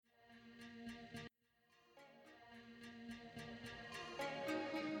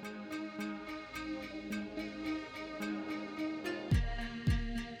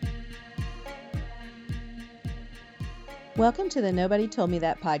Welcome to the Nobody Told Me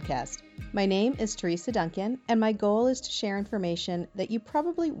That podcast. My name is Teresa Duncan, and my goal is to share information that you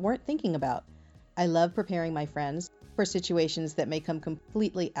probably weren't thinking about. I love preparing my friends for situations that may come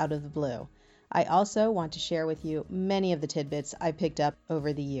completely out of the blue. I also want to share with you many of the tidbits I've picked up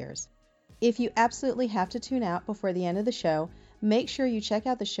over the years. If you absolutely have to tune out before the end of the show, make sure you check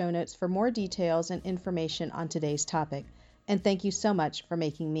out the show notes for more details and information on today's topic. And thank you so much for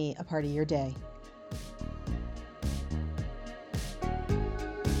making me a part of your day.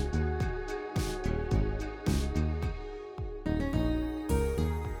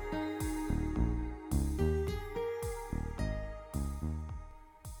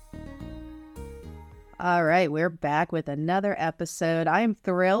 All right, we're back with another episode. I am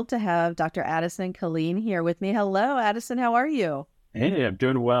thrilled to have Dr. Addison Killeen here with me. Hello, Addison. How are you? Hey, I'm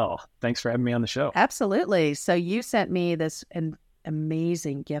doing well. Thanks for having me on the show. Absolutely. So you sent me this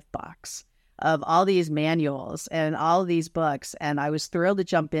amazing gift box of all these manuals and all these books, and I was thrilled to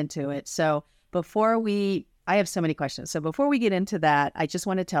jump into it. So I have so many questions. So before we get into that, I just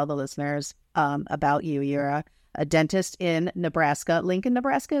want to tell the listeners about you. You're a dentist in Nebraska, Lincoln,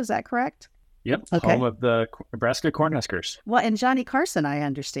 Nebraska. Is that correct? Yep. Okay. Home of the Nebraska Cornhuskers. Well, and Johnny Carson, I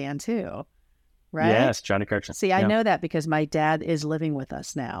understand too, right? Yes, Johnny Carson. See, I know that because my dad is living with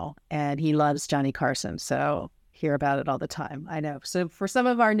us now and he loves Johnny Carson. So hear about it all the time. I know. So for some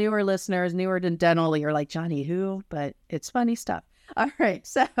of our newer listeners, newer to dental, you're like, Johnny who? But it's funny stuff. All right.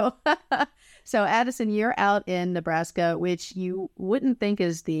 So, so Addison, you're out in Nebraska, which you wouldn't think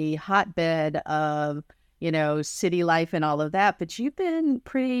is the hotbed of city life and all of that, but you've been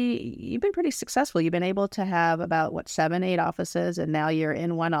pretty successful. You've been able to have about 7, 8 offices, and now you're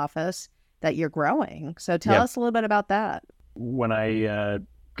in one office that you're growing. So tell us a little bit about that. When I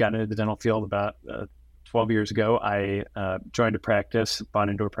got into the dental field about 12 years ago, I joined a practice, bought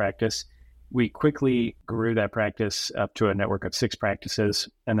into a practice. We quickly grew that practice up to a network of 6 practices,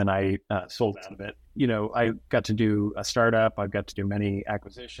 and then I sold out of it. I got to do a startup. I got to do many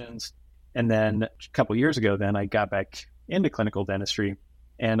acquisitions. And then a couple of years ago, I got back into clinical dentistry,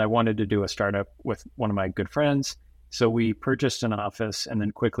 and I wanted to do a startup with one of my good friends. So we purchased an office and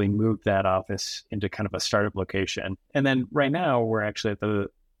then quickly moved that office into kind of a startup location. And then right now we're actually at the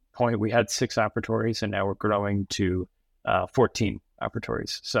point we had 6 operatories, and now we're growing to 14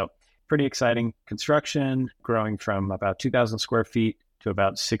 operatories. So pretty exciting construction, growing from about 2,000 square feet to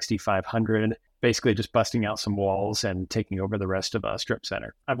about 6,500. Basically just busting out some walls and taking over the rest of a strip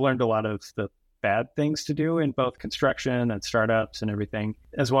center. I've learned a lot of the bad things to do in both construction and startups and everything,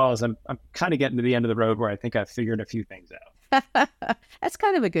 as well as I'm kind of getting to the end of the road where I think I've figured a few things out. That's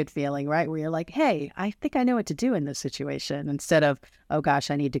kind of a good feeling, right? Where you're like, hey, I think I know what to do in this situation, instead of, oh gosh,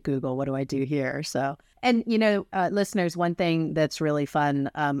 I need to Google, what do I do here? So, and listeners, one thing that's really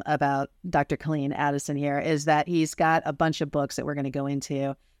fun about Dr. Killeen Addison here is that he's got a bunch of books that we're going to go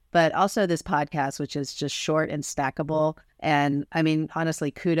into, but also this podcast, which is just short and stackable. And I mean, honestly,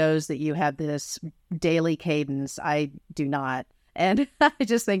 kudos that you have this daily cadence. I do not. And I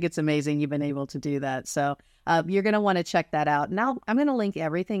just think it's amazing you've been able to do that. So you're going to want to check that out. Now, I'm going to link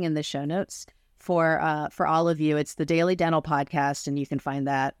everything in the show notes for all of you. It's the Daily Dental Podcast, and you can find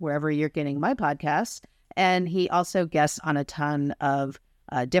that wherever you're getting my podcast. And he also guests on a ton of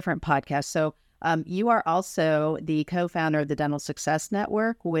different podcasts. So you are also the co-founder of the Dental Success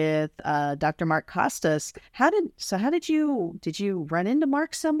Network with Dr. Mark Costas. How did you run into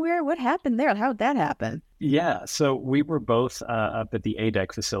Mark somewhere? What happened there? How did that happen? Yeah, so we were both up at the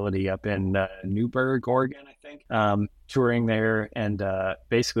ADEC facility up in Newburgh, Oregon, I think, touring there, and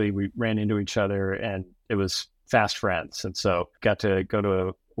basically we ran into each other, and it was fast friends, and so got to go to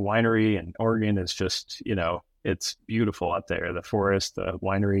a winery, and Oregon is just it's beautiful out there, the forest, the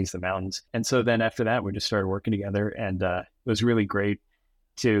wineries, the mountains. And so then after that, we just started working together, and it was really great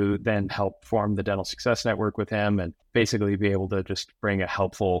to then help form the Dental Success Network with him and basically be able to just bring a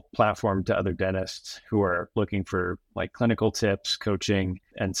helpful platform to other dentists who are looking for like clinical tips, coaching,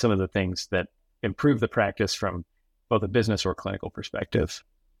 and some of the things that improve the practice from both a business or clinical perspective.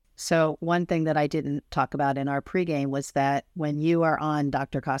 So one thing that I didn't talk about in our pregame was that when you are on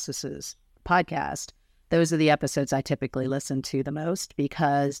Dr. Costas's podcast, those are the episodes I typically listen to the most,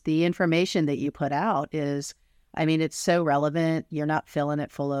 because the information that you put out is, I mean, it's so relevant. You're not filling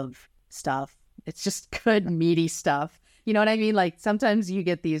it full of stuff. It's just good, meaty stuff. You know what I mean? Like sometimes you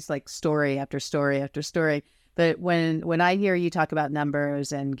get these like story after story after story. But when I hear you talk about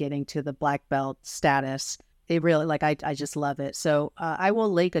numbers and getting to the black belt status, it really, like, I just love it. So I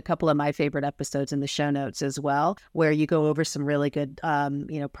will link a couple of my favorite episodes in the show notes as well, where you go over some really good,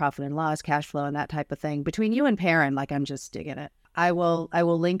 profit and loss, cash flow, and that type of thing. Between you and Perrin, like, I'm just digging it. I will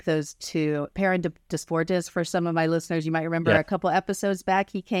link those to Perrin Desportes for some of my listeners. You might remember a couple episodes back,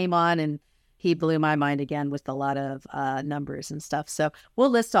 he came on and he blew my mind again with a lot of numbers and stuff. So we'll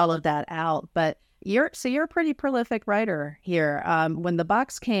list all of that out. But you're a pretty prolific writer here. When the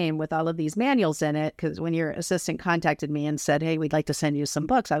box came with all of these manuals in it, because when your assistant contacted me and said, "Hey, we'd like to send you some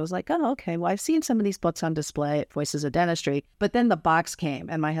books," I was like, "Oh, okay. Well, I've seen some of these books on display at Voices of Dentistry." But then the box came,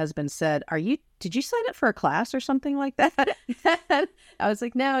 and my husband said, "Did you sign up for a class or something like that?" I was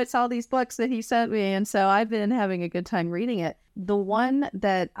like, "No, it's all these books that he sent me," and so I've been having a good time reading it. The one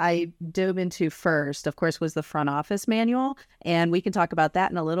that I dove into first, of course, was the front office manual, and we can talk about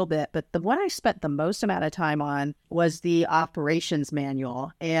that in a little bit. But the one I spent the most amount of time on was the operations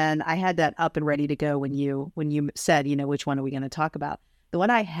manual, and I had that up and ready to go when you said, which one are we going to talk about? The one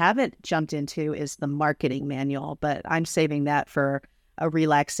I haven't jumped into is the marketing manual, but I'm saving that for a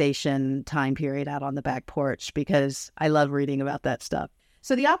relaxation time period out on the back porch because I love reading about that stuff.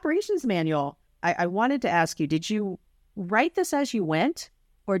 So the operations manual, I wanted to ask you, did you write this as you went,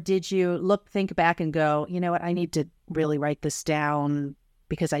 or did you think back and go, you know what, I need to really write this down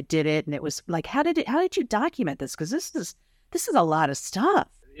because I did it, and it was like, how did you document this? Because this is a lot of stuff.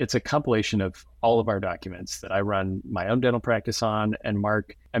 It's a compilation of all of our documents that I run my own dental practice on, and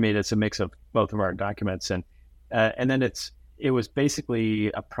Mark. I mean, it's a mix of both of our documents, and then it was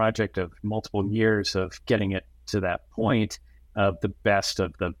basically a project of multiple years of getting it to that point of the best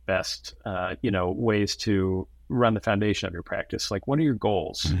ways to run the foundation of your practice. Like, what are your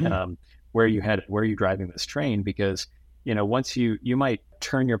goals? Mm-hmm. Where are you headed? Where are you driving this train? Because, once you might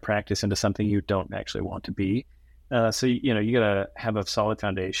turn your practice into something you don't actually want to be. So, you got to have a solid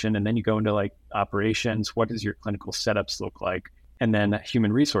foundation, and then you go into like operations. What does your clinical setups look like? And then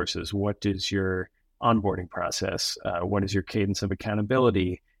human resources. What does your onboarding process? What is your cadence of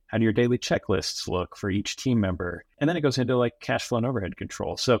accountability? How do your daily checklists look for each team member? And then it goes into like cash flow and overhead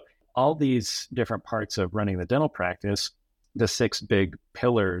control. So all these different parts of running the dental practice, the 6 big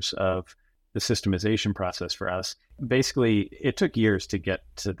pillars of the systemization process for us, basically it took years to get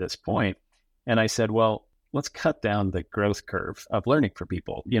to this point. And I said, well, let's cut down the growth curve of learning for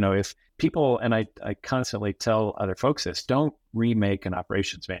people. If people, and I constantly tell other folks this, don't remake an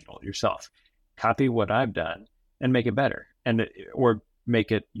operations manual yourself. Copy what I've done and make it better, or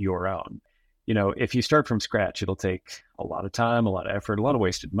make it your own. If you start from scratch, it'll take a lot of time, a lot of effort, a lot of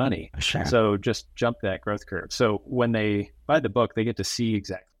wasted money. Sure. So just jump that growth curve. So when they buy the book, they get to see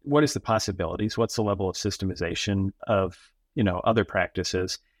exactly what is the possibilities, what's the level of systemization of, other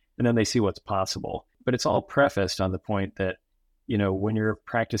practices, and then they see what's possible. But it's all prefaced on the point that, when your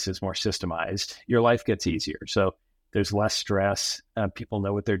practice is more systemized, your life gets easier. So there's less stress. People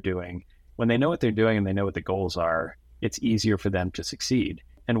know what they're doing. When they know what they're doing and they know what the goals are, it's easier for them to succeed.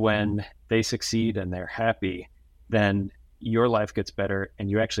 And when they succeed and they're happy, then your life gets better and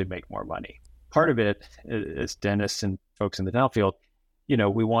you actually make more money. Part of it, as dentists and folks in the dental field,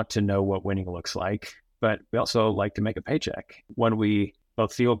 we want to know what winning looks like, but we also like to make a paycheck. When we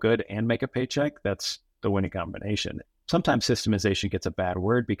both feel good and make a paycheck, that's the winning combination. Sometimes systemization gets a bad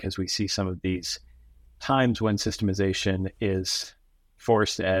word because we see some of these times when systemization is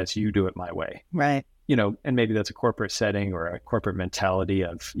forced as you do it my way. Right. And maybe that's a corporate setting or a corporate mentality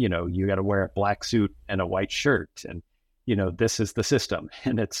of, you got to wear a black suit and a white shirt. And, this is the system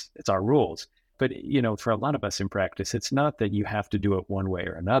and it's our rules. But, for a lot of us in practice, it's not that you have to do it one way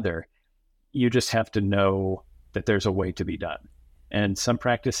or another. You just have to know that there's a way to be done. And some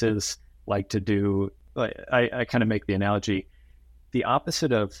practices like to do, I kind of make the analogy, the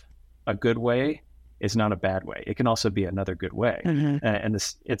opposite of a good way is not a bad way. It can also be another good way. Mm-hmm. And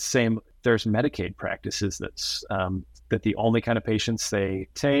it's same. There's Medicaid practices that the only kind of patients they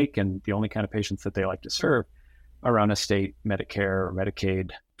take and the only kind of patients that they like to serve are on a state Medicare or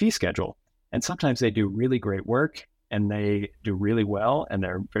Medicaid fee schedule. And sometimes they do really great work and they do really well and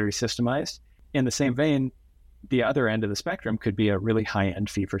they're very systemized. In the same vein, the other end of the spectrum could be a really high-end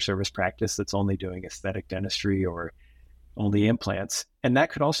fee-for-service practice that's only doing aesthetic dentistry or only implants. And that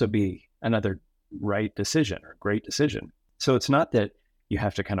could also be another right decision or great decision. So it's not that you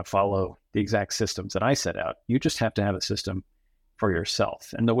have to kind of follow the exact systems that I set out. You just have to have a system for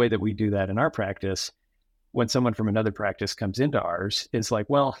yourself. And the way that we do that in our practice, when someone from another practice comes into ours, is like,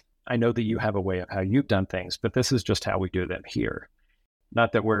 well, I know that you have a way of how you've done things, but this is just how we do them here.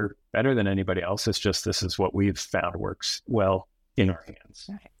 Not that we're better than anybody else. It's just this is what we've found works well in our hands.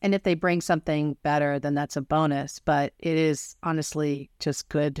 And if they bring something better, then that's a bonus. But it is honestly just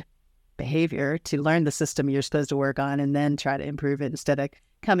good behavior to learn the system you're supposed to work on and then try to improve it instead of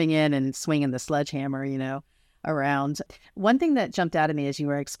coming in and swinging the sledgehammer, around. One thing that jumped out at me as you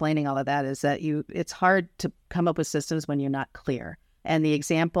were explaining all of that is that it's hard to come up with systems when you're not clear. And the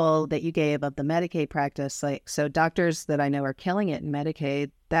example that you gave of the Medicaid practice, like, so doctors that I know are killing it in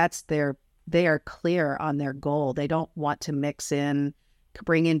Medicaid, they are clear on their goal. They don't want to mix in,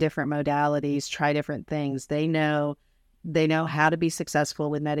 bring in different modalities, try different things. They know how to be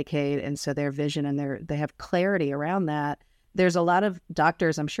successful with Medicaid. And so their vision and they have clarity around that. There's a lot of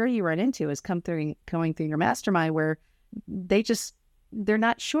doctors I'm sure you run into is going through your mastermind where they're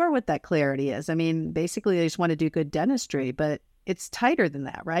not sure what that clarity is. I mean, basically they just want to do good dentistry, but it's tighter than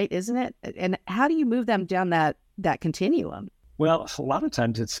that, right? Isn't it? And how do you move them down that continuum? Well, a lot of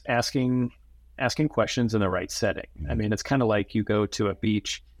times it's asking questions in the right setting. I mean, it's kind of like you go to a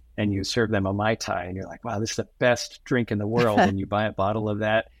beach and you serve them a Mai Tai and you're like, wow, this is the best drink in the world. And you buy a bottle of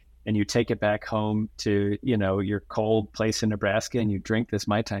that and you take it back home to, your cold place in Nebraska and you drink this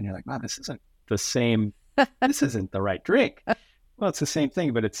Mai Tai and you're like, wow, this isn't the same. This isn't the right drink. Well, it's the same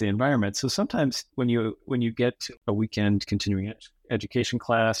thing, but it's the environment. So sometimes when you get to a weekend continuing education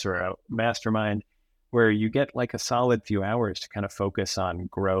class or a mastermind where you get like a solid few hours to kind of focus on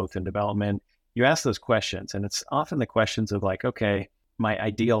growth and development, you ask those questions. And it's often the questions of like, okay, my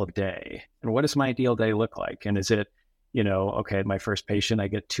ideal day. And what does my ideal day look like? And is it, okay, my first patient, I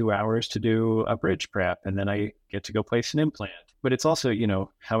get 2 hours to do a bridge prep and then I get to go place an implant. But it's also,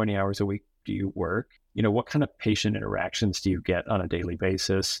 how many hours a week do you work? What kind of patient interactions do you get on a daily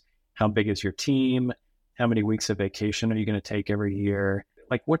basis? How big is your team? How many weeks of vacation are you going to take every year?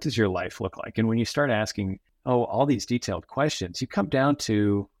 Like, what does your life look like? And when you start asking, all these detailed questions, you come down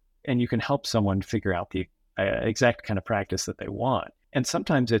to, and you can help someone figure out the exact kind of practice that they want. And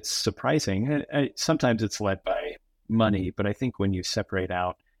sometimes it's surprising. Sometimes it's led by money. But I think when you separate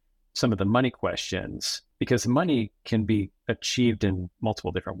out some of the money questions, because money can be achieved in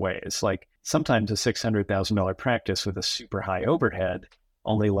multiple different ways. Like sometimes a $600,000 practice with a super high overhead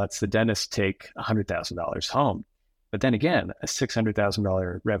only lets the dentist take $100,000 home. But then again, a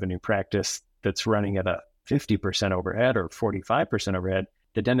 $600,000 revenue practice that's running at a 50% overhead or 45% overhead,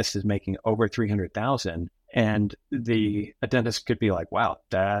 the dentist is making over $300,000. And a dentist could be like, wow,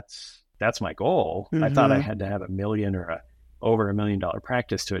 that's my goal. Mm-hmm. I thought I had to have $1 million or over $1 million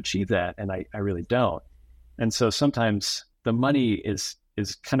practice to achieve that. And I really don't. And so sometimes the money is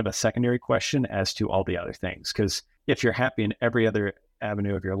kind of a secondary question as to all the other things. Because if you're happy in every other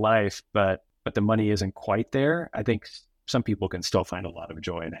avenue of your life, but the money isn't quite there, I think some people can still find a lot of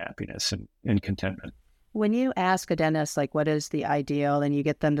joy and happiness and contentment. When you ask a dentist, like, what is the ideal, and you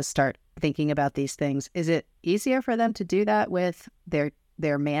get them to start thinking about these things, is it easier for them to do that with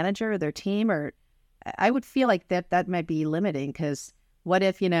their manager, their team? Or I would feel like that might be limiting, because what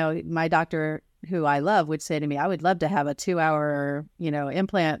if, my doctor who I love would say to me, I would love to have a 2-hour,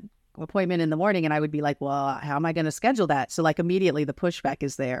 implant appointment in the morning. And I would be like, well, how am I going to schedule that? So like immediately the pushback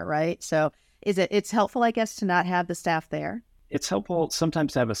is there, right? So it's helpful, I guess, to not have the staff there? It's helpful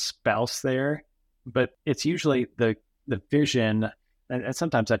sometimes to have a spouse there, but it's usually the vision. And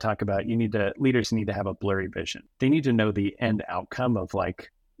sometimes I talk about leaders need to have a blurry vision. They need to know the end outcome of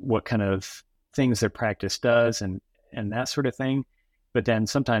like what kind of things their practice does and that sort of thing. But then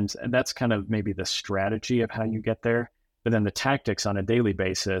sometimes that's kind of maybe the strategy of how you get there. But then the tactics on a daily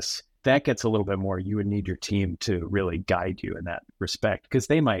basis, that gets a little bit more, you would need your team to really guide you in that respect. Because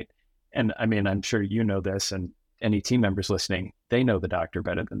they might, and I mean, I'm sure you know this, and any team members listening, they know the doctor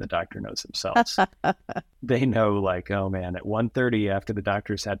better than the doctor knows themselves. They know like, oh man, at 1:30 after the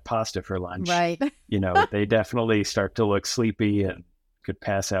doctor's had pasta for lunch, right? They definitely start to look sleepy and could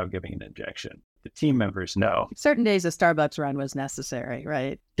pass out giving an injection. The team members know. Certain days a Starbucks run was necessary,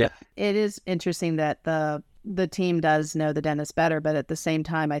 right? Yeah. It is interesting that the team does know the dentist better, but at the same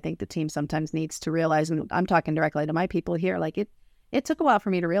time, I think the team sometimes needs to realize, and I'm talking directly to my people here, like it took a while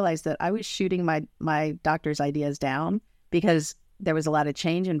for me to realize that I was shooting my doctor's ideas down because there was a lot of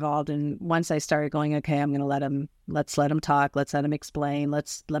change involved. And once I started going, okay, I'm going to let's let him talk. Let's let him explain.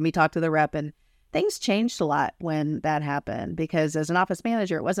 Let me talk to the rep. And things changed a lot when that happened, because as an office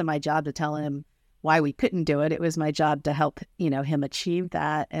manager, it wasn't my job to tell him why we couldn't do it. It was my job to help, him achieve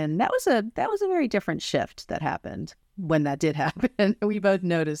that. And that was a very different shift that happened when that did happen. We both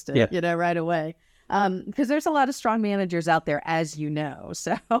noticed it, right away. Because there's a lot of strong managers out there, as you know.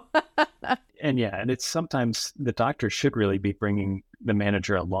 So, and it's sometimes the doctor should really be bringing the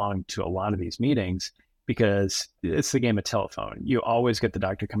manager along to a lot of these meetings, because it's the game of telephone. You always get the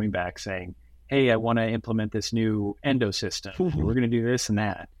doctor coming back saying, hey, I want to implement this new endo system. We're going to do this and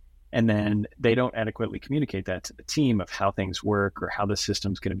that. And then they don't adequately communicate that to the team of how things work or how the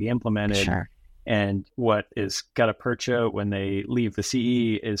system's going to be implemented. Sure. And what is gutta percha when they leave the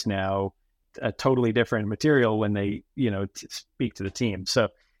CE is now a totally different material when they, speak to the team. So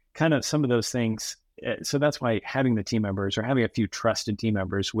kind of some of those things. So that's why having the team members or having a few trusted team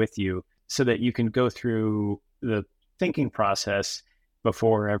members with you so that you can go through the thinking process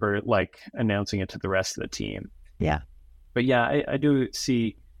before ever like announcing it to the rest of the team. Yeah. But yeah, I do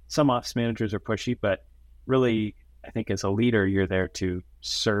see some office managers are pushy, but really I think as a leader, you're there to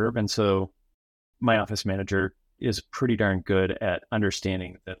serve. And so my office manager is pretty darn good at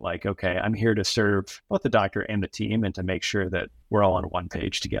understanding that like, okay, I'm here to serve both the doctor and the team and to make sure that we're all on one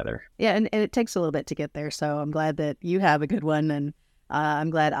page together. Yeah. And it takes a little bit to get there. So I'm glad that you have a good one, and I'm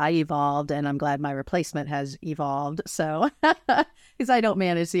glad I evolved, and I'm glad my replacement has evolved. So, because I don't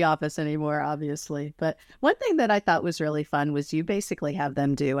manage the office anymore, obviously. But one thing that I thought was really fun was you basically have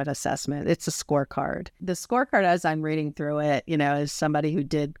them do an assessment. It's a scorecard. The scorecard, as I'm reading through it, as somebody who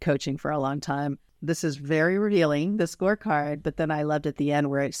did coaching for a long time, this is very revealing, the scorecard. But then I loved at the end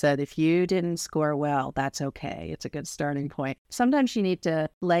where it said, if you didn't score well, that's okay. It's a good starting point. Sometimes you need to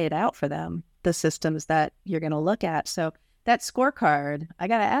lay it out for them, the systems that you're going to look at. So that scorecard, I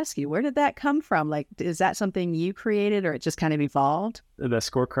got to ask you, where did that come from? Like, is that something you created or it just kind of evolved? The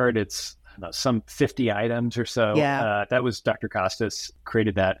scorecard, it's some 50 items or so. Yeah. That was Dr. Costas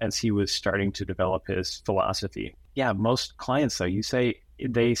created that as he was starting to develop his philosophy. Yeah, most clients, though, you say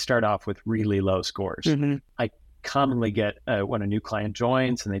they start off with really low scores. Mm-hmm. I commonly get when a new client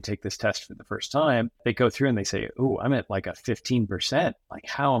joins and they take this test for the first time, they go through and they say, oh, I'm at like a 15%. Like,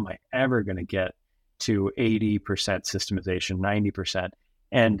 how am I ever going to get to 80% systemization, 90%?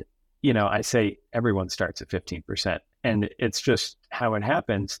 And, I say everyone starts at 15%. And it's just how it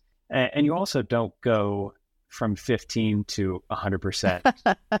happens. And you also don't go from 15 to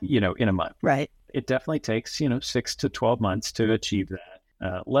 100%, in a month. Right. It definitely takes, 6 to 12 months to achieve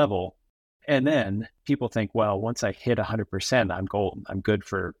that level. And then people think, well, once I hit 100%, I'm golden. I'm good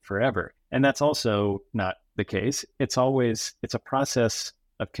for forever. And that's also not the case. It's a process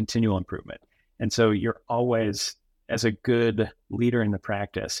of continual improvement. And so you're always, as a good leader in the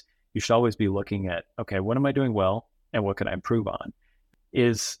practice, you should always be looking at, okay, what am I doing well and what can I improve on?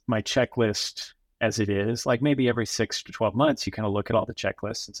 Is my checklist as it is? Like maybe every 6 to 12 months, you kind of look at all the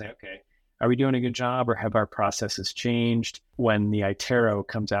checklists and say, okay, are we doing a good job or have our processes changed? When the Itero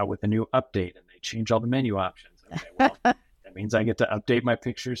comes out with a new update and they change all the menu options, okay, well, that means I get to update my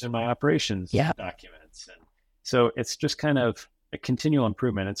pictures and my operations documents. And so it's just kind of a continual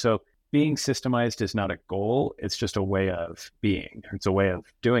improvement. And so being systemized is not a goal. It's just a way of being. It's a way of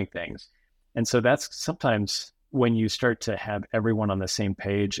doing things. And so that's sometimes when you start to have everyone on the same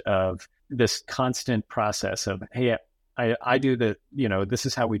page of this constant process of, hey, I do this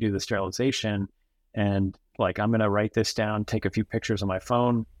is how we do the sterilization. And like, I'm going to write this down, take a few pictures on my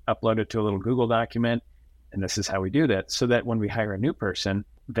phone, upload it to a little Google document. And this is how we do that. So that when we hire a new person,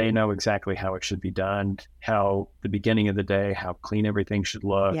 they know exactly how it should be done, how the beginning of the day, how clean everything should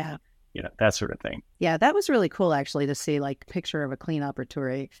look. Yeah. That sort of thing. Yeah, that was really cool, actually, to see like a picture of a clean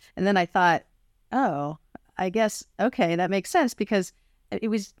operatory. And then I thought, oh, I guess, okay, that makes sense, because it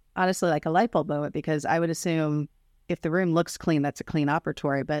was honestly like a light bulb moment, because I would assume if the room looks clean, that's a clean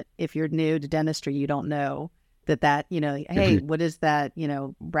operatory. But if you're new to dentistry, you don't know that, hey, what is that,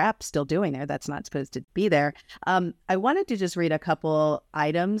 wrap still doing there? That's not supposed to be there. I wanted to just read a couple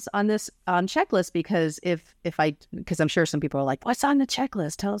items on checklist, because because I'm sure some people are like, what's on the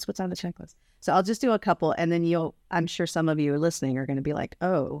checklist? Tell us what's on the checklist. So I'll just do a couple, and then I'm sure some of you listening are going to be like,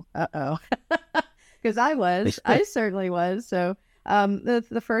 oh, because I certainly was. So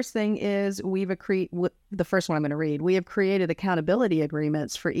the first thing is the first one I'm going to read. We have created accountability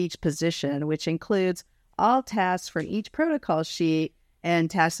agreements for each position, which includes all tasks from each protocol sheet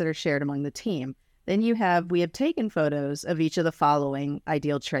and tasks that are shared among the team. Then we have taken photos of each of the following: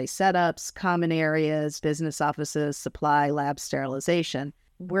 ideal tray setups, common areas, business offices, supply, lab sterilization.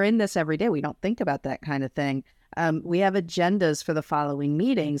 We're in this every day. We don't think about that kind of thing. We have agendas for the following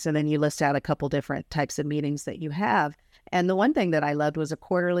meetings, and then you list out a couple different types of meetings that you have. And the one thing that I loved was a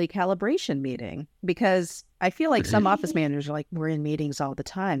quarterly calibration meeting, because I feel like some office managers are like, we're in meetings all the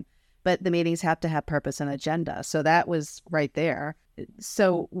time, but the meetings have to have purpose and agenda. So that was right there.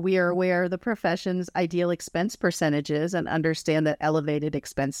 So we are aware of the profession's ideal expense percentages and understand that elevated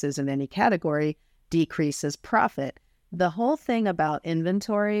expenses in any category decreases profit. The whole thing about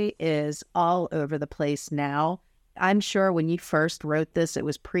inventory is all over the place now. I'm sure when you first wrote this, it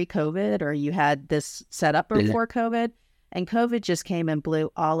was pre-COVID, or you had this set up before COVID, and COVID just came and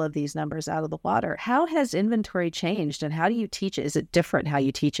blew all of these numbers out of the water. How has inventory changed, and how do you teach it? Is it different how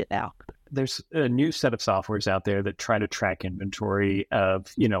you teach it now? There's a new set of softwares out there that try to track inventory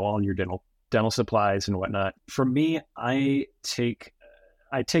of, all your dental supplies and whatnot. For me, I take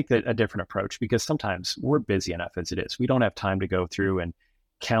I take a different approach because sometimes we're busy enough as it is. We don't have time to go through and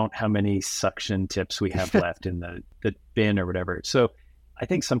count how many suction tips we have left in the bin or whatever. So I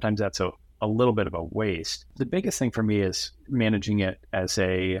think sometimes that's a little bit of a waste. The biggest thing for me is managing it as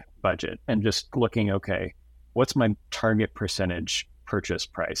a budget and just looking, okay, what's my target percentage purchase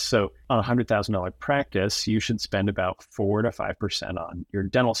price? So on a $100,000 practice, you should spend about 4 to 5% on your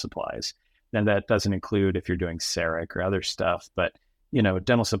dental supplies. Now that doesn't include if you're doing CEREC or other stuff, but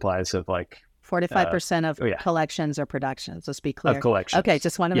dental supplies of like 4 to 5% of collections or productions. Let's be clear. Of collections. Okay,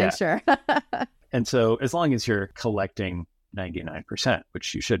 just want to make sure. And so as long as you're collecting 99%,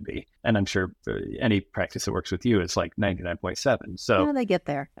 which you should be, and I'm sure any practice that works with you is like 99.7. So they get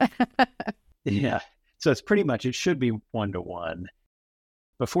there. Yeah. So it's pretty much, it should be 1-to-1,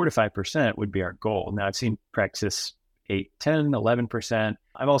 but 4 to 5% would be our goal. Now I've seen practice 8, 10, 11%.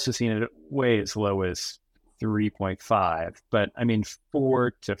 I've also seen it way as low as 3.5, but I mean,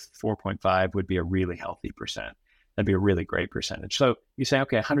 4 to 4.5 would be a really healthy percent. That'd be a really great percentage. So you say,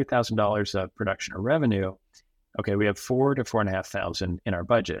 okay, $100,000 of production or revenue. Okay, we have 4 to 4,500 in our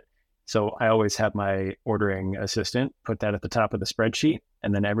budget. So I always have my ordering assistant put that at the top of the spreadsheet.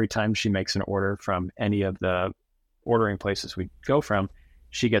 And then every time she makes an order from any of the ordering places we go from,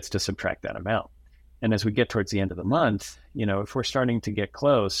 she gets to subtract that amount. And as we get towards the end of the month, if we're starting to get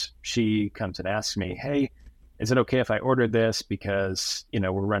close, she comes and asks me, hey, is it okay if I order this because, we're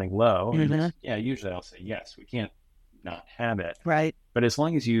running low? Mm-hmm. And yeah, usually I'll say, yes, we can't not have it. Right. But as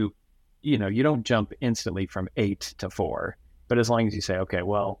long as you don't jump instantly from 8 to 4, but as long as you say, okay,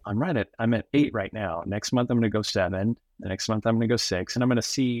 well, I'm at 8 right now. Next month, I'm going to go 7. The next month, I'm going to go 6, and I'm going to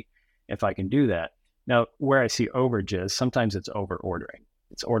see if I can do that. Now, where I see overages, sometimes it's over ordering.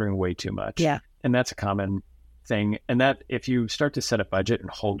 It's ordering way too much. Yeah. And that's a common thing. And that if you start to set a budget and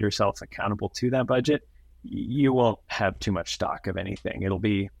hold yourself accountable to that budget, you won't have too much stock of anything.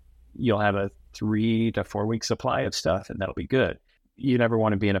 You'll have a 3 to 4 week supply of stuff, and that'll be good. You never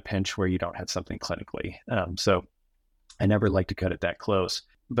want to be in a pinch where you don't have something clinically. So I never like to cut it that close.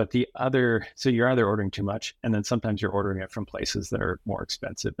 But so you're either ordering too much, and then sometimes you're ordering it from places that are more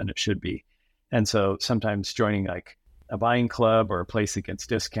expensive than it should be. And so sometimes joining like a buying club or a place that gets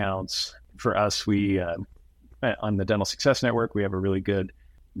discounts. For us, we, on the Dental Success Network, we have a really good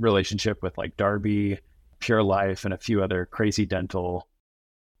relationship with like Darby, Pure Life, and a few other crazy dental.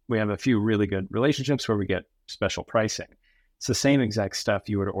 We have a few really good relationships where we get special pricing. It's the same exact stuff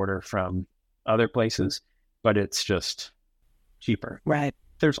you would order from other places, but it's just cheaper. Right.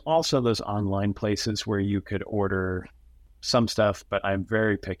 There's also those online places where you could order some stuff, but I'm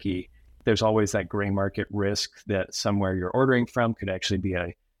very picky. There's always that gray market risk that somewhere you're ordering from could actually be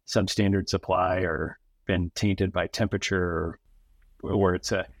a substandard supply or been tainted by temperature, or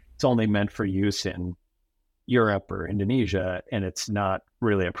it's only meant for use in Europe or Indonesia, and it's not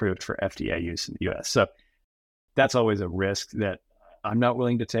really approved for FDA use in the US. So that's always a risk that I'm not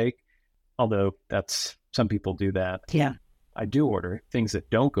willing to take, although some people do that. Yeah. I do order things that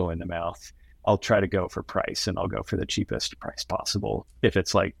don't go in the mouth. I'll try to go for price, and I'll go for the cheapest price possible. If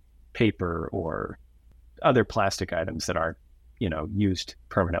it's like paper or other plastic items that aren't, used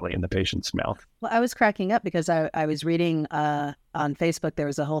permanently in the patient's mouth. Well, I was cracking up because I was reading on Facebook, there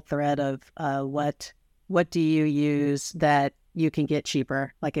was a whole thread of what do you use that you can get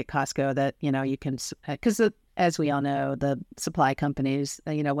cheaper, like at Costco, that, you can, because as we all know, the supply companies,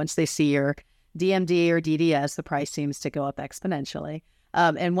 once they see your DMD or DDS, the price seems to go up exponentially.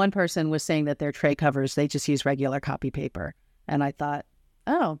 And one person was saying that their tray covers, they just use regular copy paper. And I thought,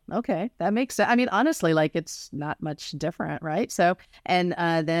 oh, okay, that makes sense. I mean, honestly, like it's not much different, right? So, and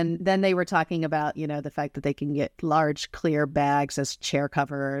then they were talking about, the fact that they can get large clear bags as chair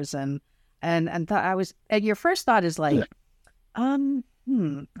covers, and and your first thought is like, I don't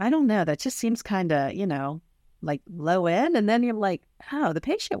know, that just seems kind of, like low end. And then you're like, oh, the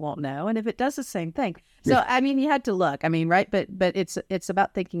patient won't know. And if it does the same thing. So, yeah. I mean, you had to look, right. But it's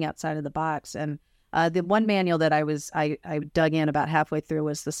about thinking outside of the box. And the one manual that I dug in about halfway through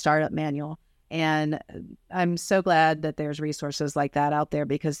was the startup manual. And I'm so glad that there's resources like that out there,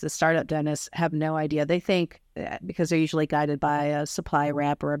 because the startup dentists have no idea. They think, because they're usually guided by a supply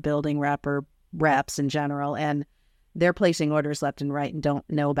rep or a building rep or reps in general, and they're placing orders left and right and don't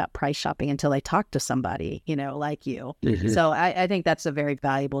know about price shopping until they talk to somebody, like you. Mm-hmm. So I think that's a very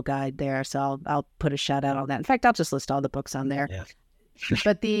valuable guide there. So I'll put a shout out on that. In fact, I'll just list all the books on there. Yeah.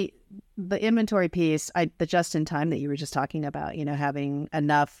 But the inventory piece, the just in time that you were just talking about, having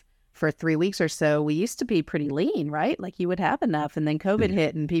enough for 3 weeks or so, we used to be pretty lean, right? Like you would have enough, and then COVID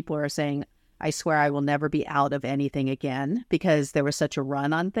hit and people are saying, I swear I will never be out of anything again, because there was such a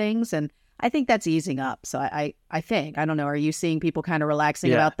run on things. And I think that's easing up. So I think, I don't know, are you seeing people kind of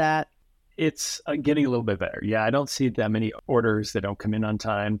relaxing Yeah. about that? It's getting a little bit better. Yeah, I don't see that many orders that don't come in on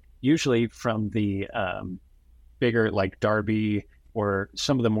time. Usually from the bigger like Darby or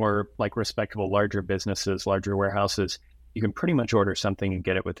some of the more like respectable larger businesses, larger warehouses, you can pretty much order something and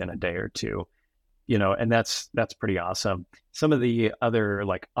get it within a day or two. And that's pretty awesome. Some of the other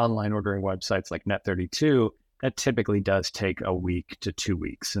like online ordering websites like Net32, that typically does take a week to 2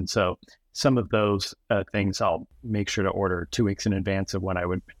 weeks. And so some of those things I'll make sure to order 2 weeks in advance of when I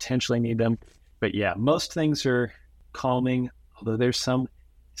would potentially need them. But yeah, most things are calming, although there's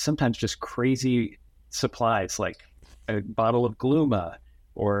sometimes just crazy supplies like a bottle of Gluma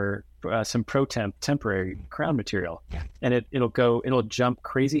or some temporary crown material. Yeah. And it'll jump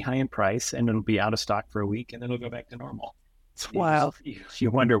crazy high in price and it'll be out of stock for a week and then it'll go back to normal. Wow.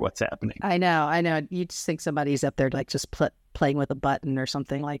 You wonder what's happening. I know. You just think somebody's up there like just playing with a button or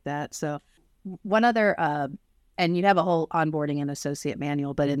something like that. So one other, and you have a whole onboarding and associate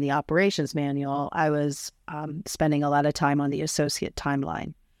manual, but in the operations manual, I was spending a lot of time on the associate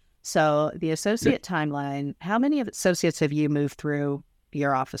timeline. So the associate timeline, how many of associates have you moved through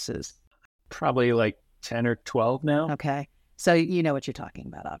your offices? Probably like 10 or 12 now. Okay. So you know what you're talking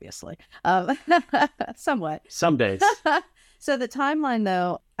about, obviously. Somewhat. Some days. So the timeline,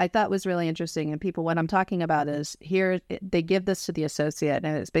 though, I thought was really interesting. And people, what I'm talking about is they give this to the associate,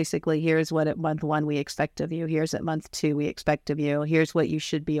 and it's basically, here's what at month 1 we expect of you. Here's at month 2 we expect of you. Here's what you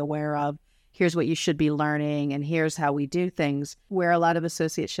should be aware of. Here's what you should be learning. And here's how we do things. Where a lot of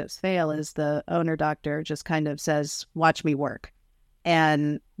associateships fail is the owner doctor just kind of says, watch me work.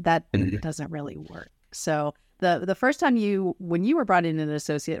 And that doesn't really work. So the first time when you were brought in an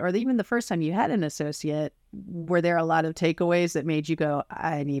associate, or even the first time you had an associate, were there a lot of takeaways that made you go,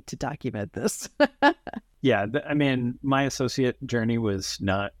 I need to document this? Yeah. My associate journey was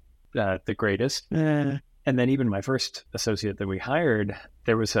not the greatest. And then even my first associate that we hired,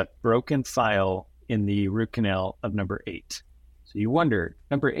 there was a broken file in the root canal of number 8. So you wonder,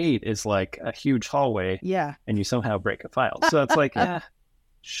 number 8 is like a huge hallway. Yeah. And you somehow break a file. So it's like,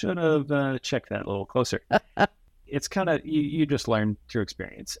 should have checked that a little closer. It's kind of, you just learn through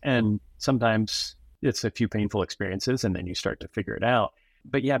experience. And sometimes it's a few painful experiences and then you start to figure it out.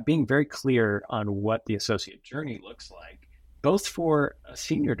 But yeah, being very clear on what the associate journey looks like, both for a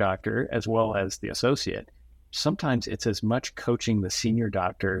senior doctor as well as the associate. Sometimes it's as much coaching the senior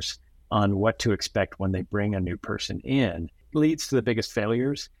doctors on what to expect when they bring a new person in leads to the biggest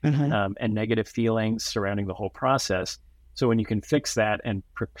failures and negative feelings surrounding the whole process. So when you can fix that and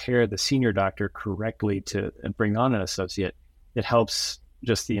prepare the senior doctor correctly to bring on an associate, it helps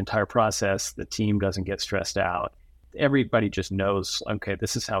just the entire process. The team doesn't get stressed out. Everybody just knows, okay,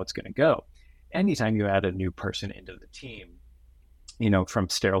 this is how it's going to go. Anytime you add a new person into the team, from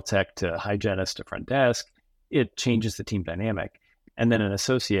sterile tech to hygienist to front desk, it changes the team dynamic. And then an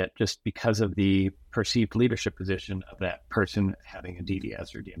associate, just because of the perceived leadership position of that person having a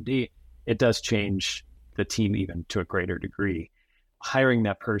DDS or DMD, it does change the team even to a greater degree. Hiring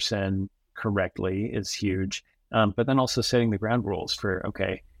that person correctly is huge, but then also setting the ground rules for,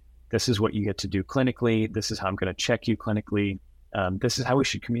 okay, this is what you get to do clinically. This is how I'm going to check you clinically. This is how we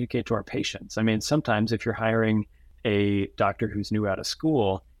should communicate to our patients. Sometimes if you're hiring a doctor who's new out of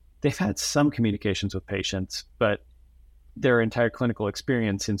school, they've had some communications with patients, but their entire clinical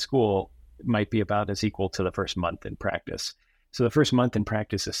experience in school might be about as equal to the first month in practice. So the first month in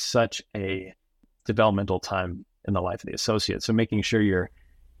practice is such a developmental time in the life of the associate. So making sure you're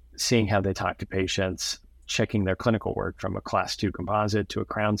seeing how they talk to patients, checking their clinical work from a class 2 composite to a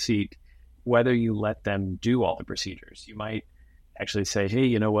crown seat, whether you let them do all the procedures. You might actually say, hey,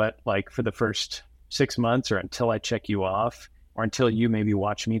 you know what, like for the first 6 months or until I check you off, or until you maybe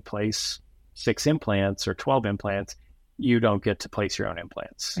watch me place 6 implants or 12 implants, you don't get to place your own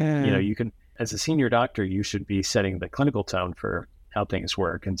implants. You can, as a senior doctor, you should be setting the clinical tone for how things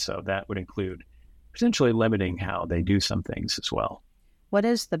work. And so that would include potentially limiting how they do some things as well. What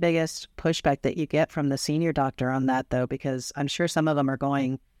is the biggest pushback that you get from the senior doctor on that, though? Because I'm sure some of them are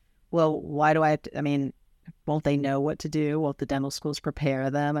going, well, why do I have to, won't they know what to do? Won't the dental schools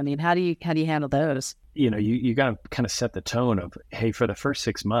prepare them? How do you handle those? You got to kind of set the tone of, hey, for the first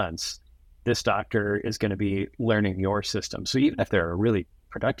 6 months, this doctor is going to be learning your system. So even if they're a really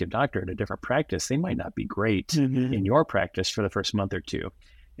productive doctor at a different practice, they might not be great in your practice for the first month or two.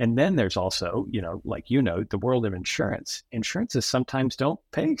 And then there's also, the world of insurance. Insurances sometimes don't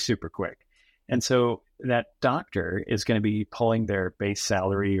pay super quick. And so that doctor is going to be pulling their base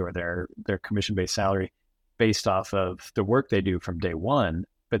salary or their commission-based salary based off of the work they do from day one.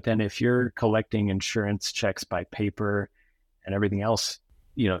 But then if you're collecting insurance checks by paper and everything else,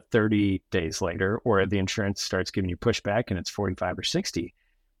 30 days later, or the insurance starts giving you pushback and it's 45 or 60.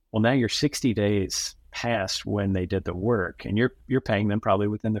 Well, now you're 60 days past when they did the work, and you're paying them probably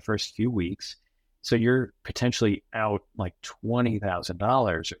within the first few weeks. So you're potentially out like $20,000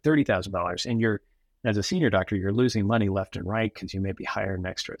 or $30,000. And as a senior doctor, you're losing money left and right because you maybe hire an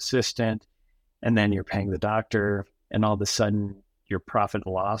extra assistant, and then you're paying the doctor, and all of a sudden your profit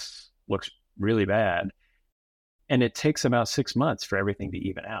and loss looks really bad. And it takes about 6 months for everything to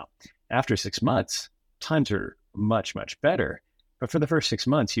even out. After 6 months, times are much, much better. But for the first 6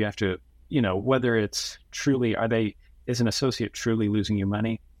 months, you have to, whether it's truly, is an associate truly losing you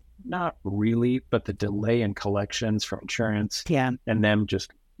money? Not really, but the delay in collections from insurance and them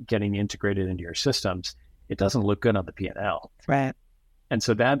just getting integrated into your systems, it doesn't look good on the P&L. Right. And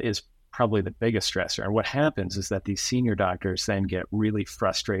so that is probably the biggest stressor. And what happens is that these senior doctors then get really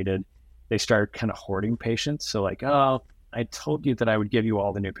frustrated. They start kind of hoarding patients. So like, oh, I told you that I would give you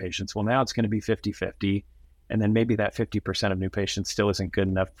all the new patients. Well, now it's going to be 50-50. And then maybe that 50% of new patients still isn't good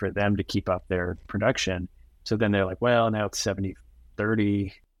enough for them to keep up their production. So then they're like, well, now it's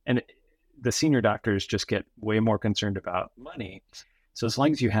 70-30. And the senior doctors just get way more concerned about money. So as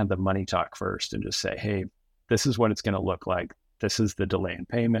long as you have the money talk first and just say, hey, this is what it's going to look like. This is the delay in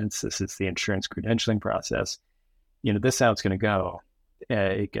payments. This is the insurance credentialing process. This is how it's going to go.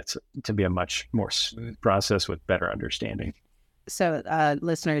 It gets to be a much more smooth process with better understanding. So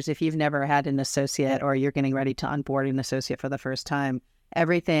listeners, if you've never had an associate or you're getting ready to onboard an associate for the first time,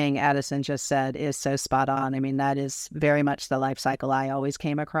 everything Addison just said is so spot on. I mean, that is very much the life cycle I always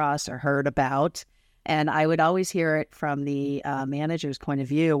came across or heard about. And I would always hear it from the manager's point of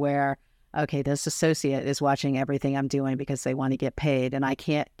view where, okay, this associate is watching everything I'm doing because they want to get paid, and I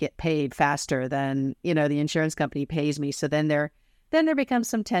can't get paid faster than, the insurance company pays me. So then there becomes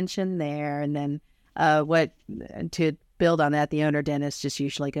some tension there. And then to build on that, the owner dentist just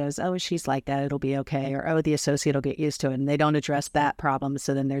usually goes, oh, she's like that, it'll be okay. Or, oh, the associate will get used to it. And they don't address that problem.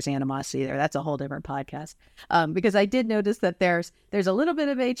 So then there's animosity there. That's a whole different podcast. Because I did notice that there's a little bit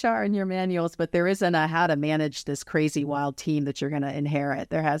of HR in your manuals, but there isn't a how to manage this crazy wild team that you're going to inherit.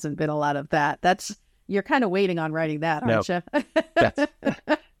 There hasn't been a lot of that. You're kind of waiting on writing that, aren't you?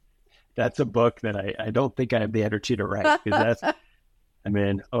 That's a book that I don't think I have the energy to write, because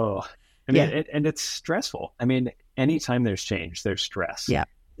and it's stressful. I mean, anytime there's change, there's stress. Yeah.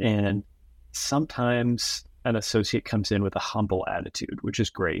 And sometimes an associate comes in with a humble attitude, which is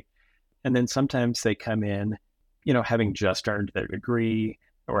great. And then sometimes they come in, having just earned their degree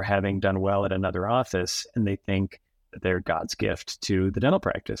or having done well at another office, and they think that they're God's gift to the dental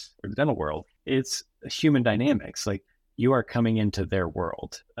practice or the dental world. It's human dynamics. Like, you are coming into their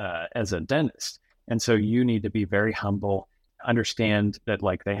world as a dentist. And so you need to be very humble, understand that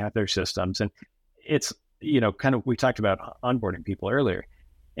like they have their systems. And it's, we talked about onboarding people earlier.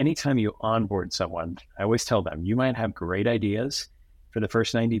 Anytime you onboard someone, I always tell them, you might have great ideas for the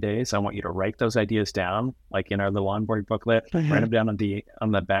first 90 days. I want you to write those ideas down, like in our little onboarding booklet, write them down on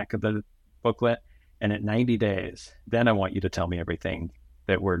the back of the booklet. And at 90 days, then I want you to tell me everything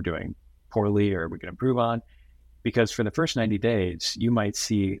that we're doing poorly or we can improve on. Because for the first 90 days, you might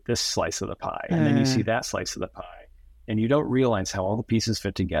see this slice of the pie, and then you see that slice of the pie, and you don't realize how all the pieces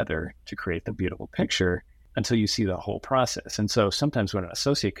fit together to create the beautiful picture until you see the whole process. And so sometimes when an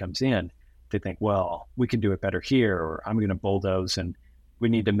associate comes in, they think, well, we can do it better here, or I'm going to bulldoze, and we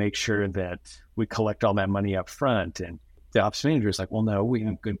need to make sure that we collect all that money up front. And the ops manager is like, well, no, we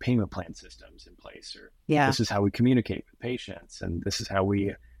have good payment plan systems in place, or this is how we communicate with patients, and this is how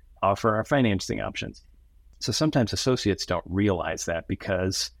we offer our financing options. So sometimes associates don't realize that,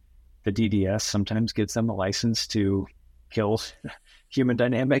 because the DDS sometimes gives them a license to kill human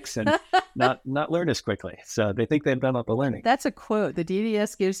dynamics and not learn as quickly. So they think they've done all the learning. That's a quote. The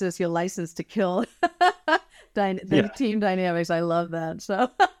DDS gives us your license to kill team dynamics. I love that.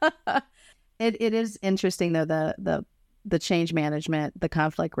 So it is interesting, though, the change management, the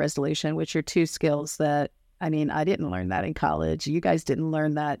conflict resolution, which are two skills that, I didn't learn that in college. You guys didn't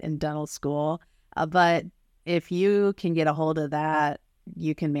learn that in dental school. But if you can get a hold of that,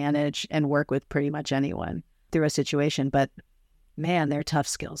 you can manage and work with pretty much anyone through a situation. But man, they're tough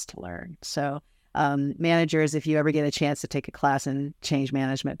skills to learn. So managers, if you ever get a chance to take a class in change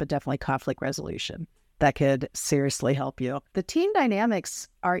management, but definitely conflict resolution, that could seriously help you. The team dynamics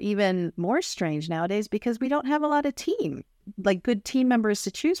are even more strange nowadays because we don't have a lot of good team members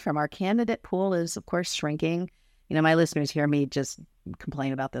to choose from. Our candidate pool is, of course, shrinking. My listeners hear me just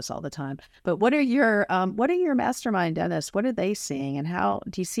complain about this all the time. But what are your mastermind dentists? What are they seeing, and how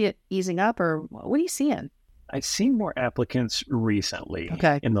do you see it easing up, or what are you seeing? I've seen more applicants recently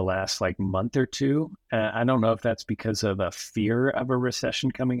Okay. in the last like month or two. I don't know if that's because of a fear of a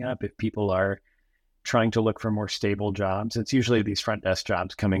recession coming up. If people are trying to look for more stable jobs, it's usually these front desk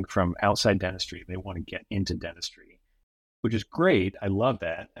jobs coming from outside dentistry. They want to get into dentistry, which is great. I love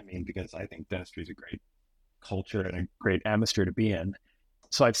that. I mean, because I think dentistry is a great culture and a great atmosphere to be in.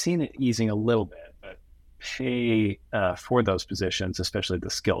 So I've seen it easing a little bit, but pay for those positions, especially the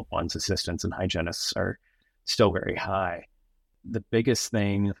skilled ones, assistants and hygienists, are still very high. The biggest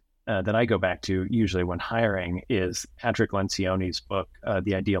thing that I go back to usually when hiring is Patrick Lencioni's book,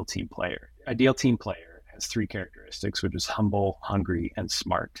 The Ideal Team Player. Ideal team player has three characteristics, which is humble, hungry, and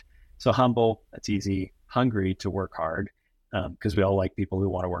smart. So humble, that's easy. Hungry, to work hard, because we all like people who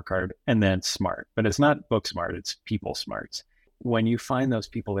want to work hard. And then smart, but it's not book smart, it's people smarts. When you find those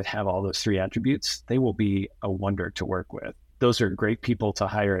people that have all those three attributes, they will be a wonder to work with. Those are great people to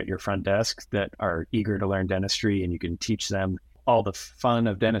hire at your front desk that are eager to learn dentistry, and you can teach them all the fun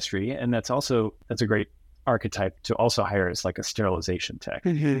of dentistry. And that's a great archetype to also hire as like a sterilization tech.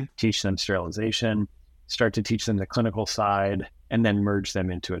 Mm-hmm. Teach them sterilization, start to teach them the clinical side, and then merge them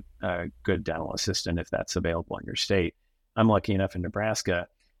into a good dental assistant if that's available in your state. I'm lucky enough in Nebraska,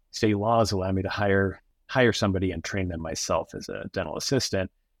 state laws allow me to hire somebody and train them myself as a dental assistant.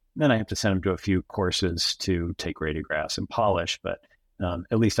 And then I have to send them to a few courses to take radiographs and polish, but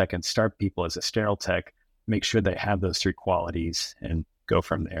at least I can start people as a sterile tech, make sure they have those three qualities, and go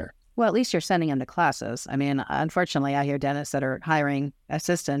from there. Well, at least you're sending them to classes. I mean, unfortunately, I hear dentists that are hiring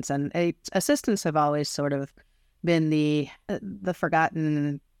assistants, and assistants have always sort of been the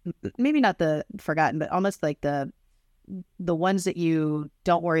forgotten, maybe not the forgotten, but almost like the ones that you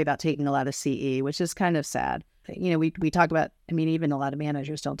don't worry about taking a lot of CE, which is kind of sad. You know, we talk about, I mean, even a lot of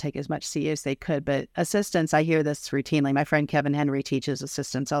managers don't take as much CE as they could, but assistants, I hear this routinely. My friend Kevin Henry teaches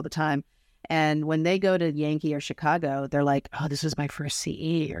assistants all the time. And when they go to Yankee or Chicago, they're like, oh, this is my first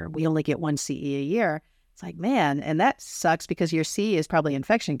CE, or we only get one CE a year. It's like, man, and that sucks because your CE is probably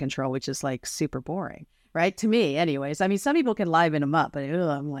infection control, which is like super boring, right? To me, anyways. I mean, some people can liven them up, but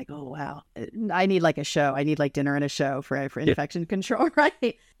I'm like, oh, wow. I need like a show. I need like dinner and a show for infection control,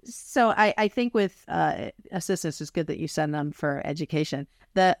 right? So I think with assistants, it's good that you send them for education.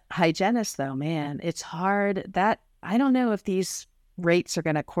 The hygienist, though, man, it's hard. I don't know if these rates are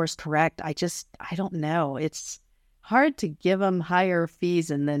going to course correct. I don't know. It's hard to give them higher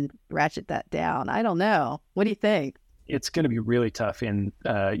fees and then ratchet that down. I don't know. What do you think? It's going to be really tough in,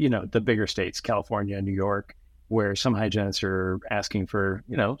 the bigger states, California, New York, where some hygienists are asking for,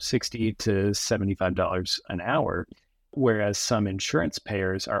 $60 to $75 an hour, whereas some insurance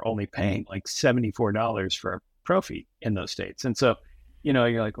payers are only paying like $74 for a prophy in those states. And so,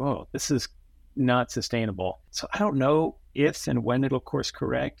 you're like, oh, this is not sustainable. So I don't know if and when it'll course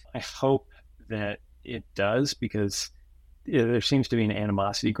correct. I hope that it does, because there seems to be an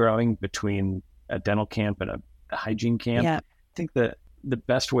animosity growing between a dental camp and a hygiene camp. Yeah. I think that the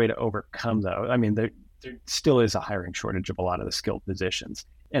best way to overcome, though, I mean, there still is a hiring shortage of a lot of the skilled positions.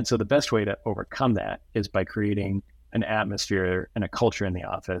 And so the best way to overcome that is by creating an atmosphere and a culture in the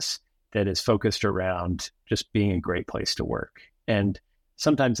office that is focused around just being a great place to work. And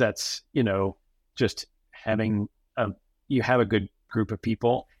sometimes that's, just having you have a good group of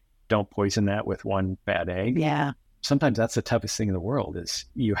people. Don't poison that with one bad egg. Yeah. Sometimes that's the toughest thing in the world is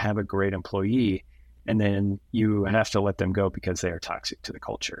you have a great employee and then you have to let them go because they are toxic to the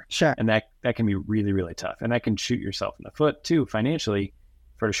culture. Sure. And that can be really, really tough. And that can shoot yourself in the foot too, financially,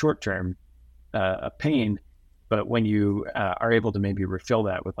 for the short term, a pain. But when you are able to maybe refill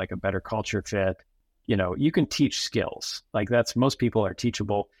that with like a better culture fit, you can teach skills. Like most people are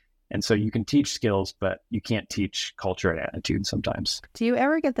teachable. And so you can teach skills, but you can't teach culture and attitude sometimes. Do you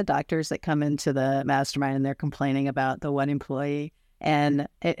ever get the doctors that come into the mastermind and they're complaining about the one employee? And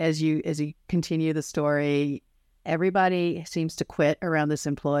as you continue the story, everybody seems to quit around this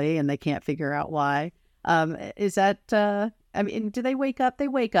employee and they can't figure out why. Is that, do they wake up? They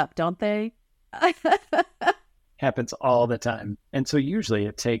wake up, don't they? Happens all the time. And so usually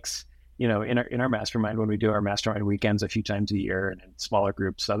it takes, in our mastermind, when we do our mastermind weekends a few times a year and in smaller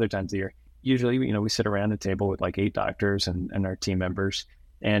groups other times a year, usually, we sit around the table with like 8 doctors and our team members,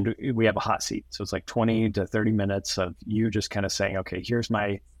 and we have a hot seat. So it's like 20 to 30 minutes of you just kind of saying, okay, here's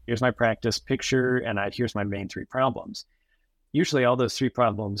my practice picture, and here's my main 3 problems. Usually all those 3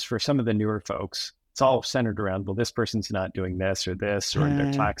 problems for some of the newer folks, it's all centered around, well, this person's not doing this, or they're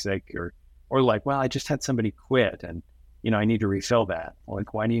toxic, or like, well, I just had somebody quit and I need to refill that.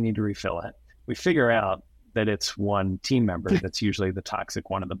 Like, why do you need to refill it? We figure out that it's one team member that's usually the toxic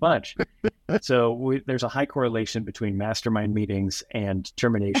one of the bunch. So there's a high correlation between mastermind meetings and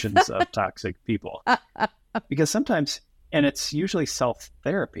terminations of toxic people. because sometimes, and it's usually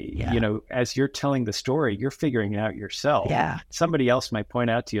self-therapy, Yeah. as you're telling the story, you're figuring it out yourself. Yeah. Somebody else might point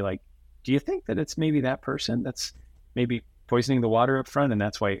out to you, like, do you think that it's maybe that person that's maybe poisoning the water up front, and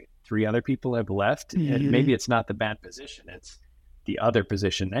that's why 3 other people have left? And maybe it's not the bad position, it's the other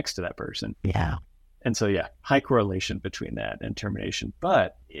position next to that person. Yeah. And so, high correlation between that and termination.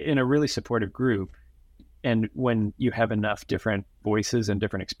 But in a really supportive group, and when you have enough different voices and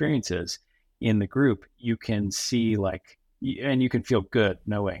different experiences in the group, you can see and you can feel good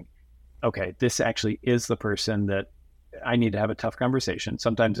knowing, okay, this actually is the person that I need to have a tough conversation.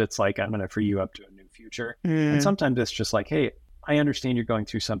 Sometimes it's like, I'm going to free you up to a new future. And sometimes it's just like, hey, I understand you're going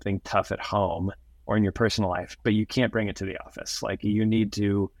through something tough at home or in your personal life, but you can't bring it to the office. Like, you need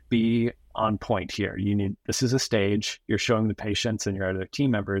to be on point here. This is a stage. You're showing the patients and your other team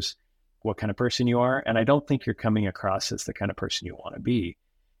members what kind of person you are. And I don't think you're coming across as the kind of person you want to be.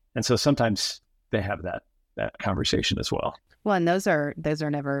 And so sometimes they have that conversation as well. Well, and those are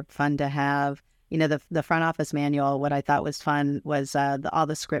never fun to have. The front office manual, what I thought was fun was all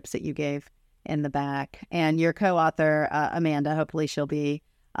the scripts that you gave in the back. And your co-author, Amanda, hopefully she'll be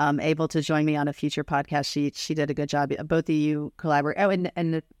able to join me on a future podcast. She did a good job. Both of you collaborate. Oh,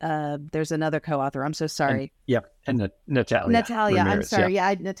 and there's another co-author. I'm so sorry. And Natalia. Natalia, Ramirez, I'm sorry.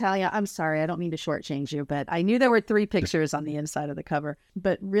 Natalia, I'm sorry. I don't mean to shortchange you, but I knew there were 3 pictures on the inside of the cover.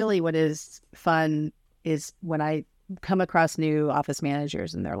 But really what is fun is when I come across new office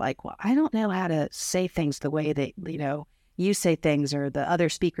managers and they're like, well, I don't know how to say things the way that, you say things or the other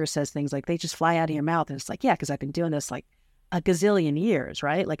speaker says things, like they just fly out of your mouth. And it's like, yeah, because I've been doing this like a gazillion years,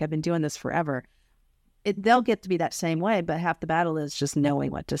 right? Like I've been doing this forever. They'll get to be that same way, but half the battle is just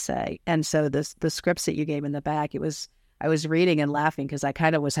knowing what to say. And so the scripts that you gave in the back, I was reading and laughing because I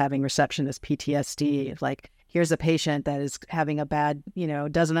kind of was having receptionist PTSD. Like, here's a patient that is having a bad,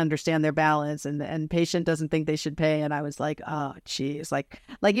 doesn't understand their balance, and patient doesn't think they should pay. And I was like, oh, geez, like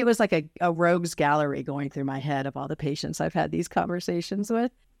it was like a rogues gallery going through my head of all the patients I've had these conversations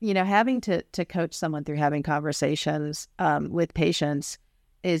with. Having to coach someone through having conversations with patients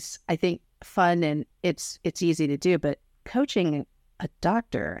is, I think, fun, and it's easy to do. But coaching a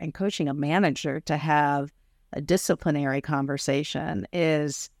doctor and coaching a manager to have a disciplinary conversation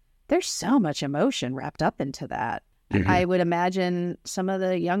there's so much emotion wrapped up into that. I would imagine some of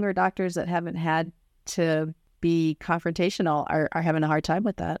the younger doctors that haven't had to be confrontational are having a hard time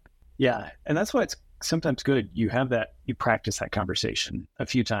with that. Yeah. And that's why it's sometimes good. You practice that conversation a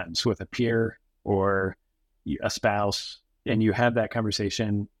few times with a peer or a spouse, and you have that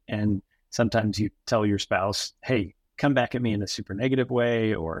conversation. And sometimes you tell your spouse, hey, come back at me in a super negative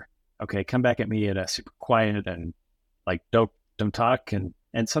way, or, okay, come back at me in a super quiet and like, don't talk.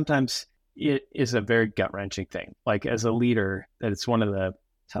 And sometimes it is a very gut-wrenching thing. Like, as a leader, that it's one of the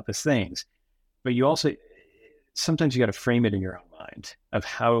toughest things. But you also, sometimes you got to frame it in your own mind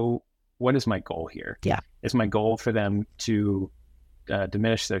of what is my goal here? Yeah. Is my goal for them to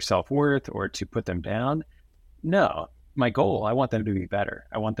diminish their self-worth or to put them down? No, my goal, I want them to be better.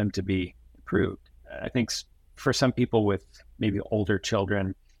 I want them to be improved. I think for some people with maybe older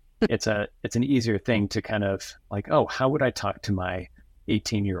children, it's an easier thing to kind of like, oh, how would I talk to my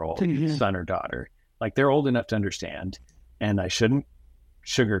 18-year-old son or daughter? Like, they're old enough to understand, and I shouldn't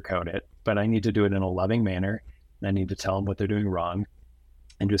sugarcoat it, but I need to do it in a loving manner. And I need to tell them what they're doing wrong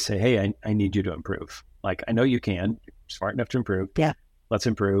and just say, hey, I need you to improve. Like, I know you can. You're smart enough to improve. Yeah. Let's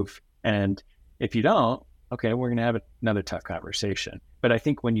improve. And if you don't, okay, we're going to have another tough conversation. But I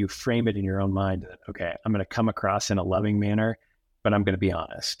think when you frame it in your own mind that, okay, I'm going to come across in a loving manner, but I'm going to be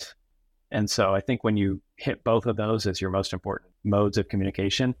honest. And so I think when you hit both of those as your most important modes of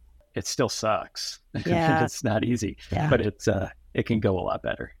communication, it still sucks. Yeah. It's not easy, yeah. but it can go a lot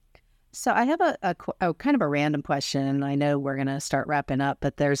better. So I have a kind of a random question, and I know we're going to start wrapping up,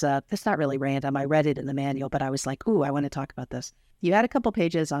 but it's not really random. I read it in the manual, but I was like, ooh, I want to talk about this. You had a couple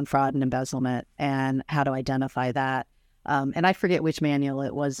pages on fraud and embezzlement and how to identify that. And I forget which manual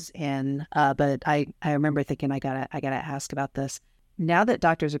it was in, but I remember thinking I gotta ask about this. Now that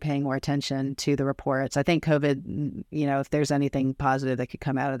doctors are paying more attention to the reports, I think COVID, if there's anything positive that could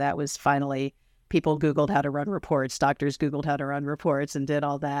come out of that, was finally people Googled how to run reports, doctors Googled how to run reports and did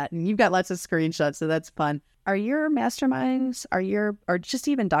all that. And you've got lots of screenshots, so that's fun. Are your masterminds, or just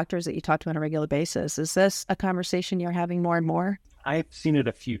even doctors that you talk to on a regular basis, is this a conversation you're having more and more? I've seen it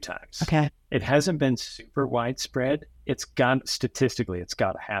a few times. Okay. It hasn't been super widespread. Statistically, it's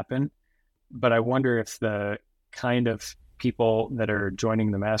got to happen. But I wonder if the kind of people that are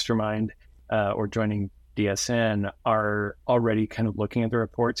joining the mastermind or joining DSN are already kind of looking at the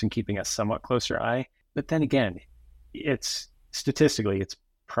reports and keeping a somewhat closer eye. But then again, statistically, it's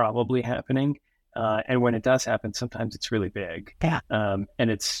probably happening. And when it does happen, sometimes it's really big. Yeah. And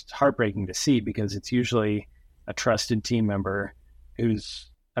it's heartbreaking to see because it's usually a trusted team member who's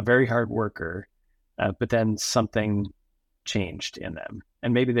a very hard worker, but then something changed in them.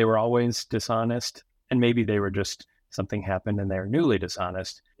 And maybe they were always dishonest, and maybe they were just something happened and they're newly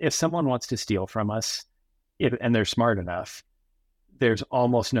dishonest. If someone wants to steal from us and they're smart enough, there's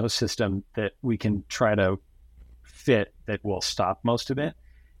almost no system that we can try to fit that will stop most of it.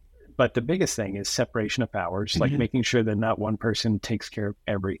 But the biggest thing is separation of powers, like making sure that not one person takes care of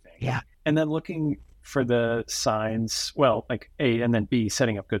everything. Yeah. And then looking for the signs, well, like A, and then B,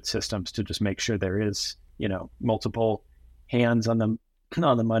 setting up good systems to just make sure there is, multiple hands on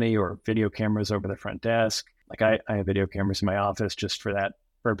the money, or video cameras over the front desk. Like I have video cameras in my office just for that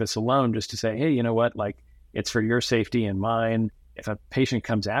purpose alone, just to say, hey, you know what, like it's for your safety and mine. If a patient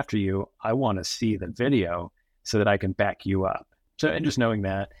comes after you, I want to see the video so that I can back you up. So, and just knowing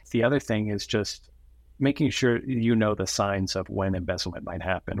that. The other thing is just making sure the signs of when embezzlement might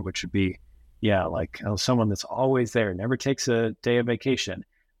happen, which would be, someone that's always there, never takes a day of vacation.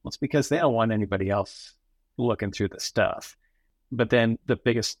 Well, it's because they don't want anybody else looking through the stuff. But then the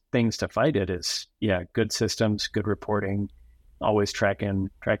biggest things to fight it is, good systems, good reporting, always tracking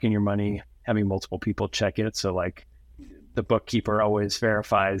your money, having multiple people check it. So like the bookkeeper always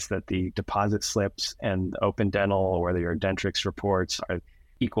verifies that the deposit slips and open dental or your Dentrix reports are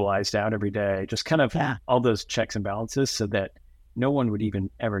equalized out every day. Just kind of all those checks and balances so that no one would even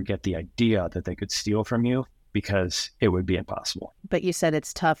ever get the idea that they could steal from you, because it would be impossible. But you said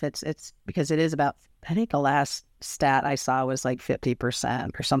it's tough. It's because it is about, I think the last stat I saw was like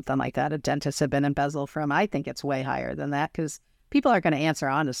 50% or something like that. A dentist have been embezzled from. I think it's way higher than that, because people are going to answer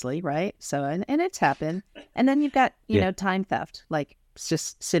honestly, right? So, and it's happened. And then you've got, time theft, like it's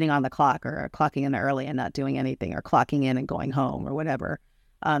just sitting on the clock or clocking in early and not doing anything, or clocking in and going home or whatever.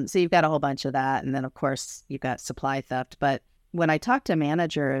 So you've got a whole bunch of that. And then of course you've got supply theft. But when I talk to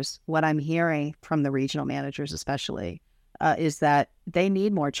managers, what I'm hearing from the regional managers especially is that they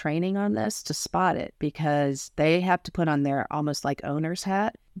need more training on this to spot it, because they have to put on their almost like owner's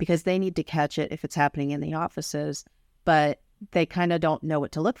hat, because they need to catch it if it's happening in the offices. But they kind of don't know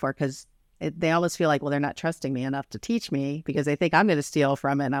what to look for, because they almost feel like, well, they're not trusting me enough to teach me because they think I'm going to steal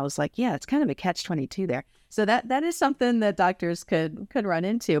from it. And I was like, yeah, it's kind of a catch-22 there. So that is something that doctors could run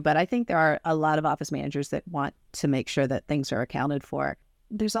into. But I think there are a lot of office managers that want to make sure that things are accounted for.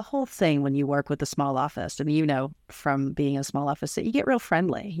 There's a whole thing when you work with a small office, and from being a small office that you get real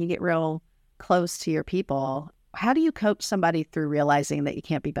friendly, you get real close to your people. How do you coach somebody through realizing that you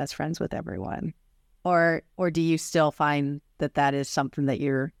can't be best friends with everyone? Or do you still find that is something that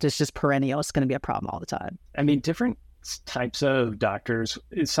you're just perennial? It's going to be a problem all the time. I mean, different types of doctors.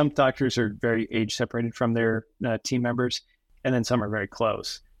 Some doctors are very age separated from their team members, and then some are very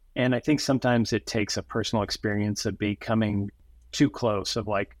close. And I think sometimes it takes a personal experience of becoming too close, of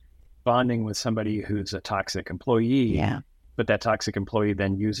like bonding with somebody who's a toxic employee. Yeah. But that toxic employee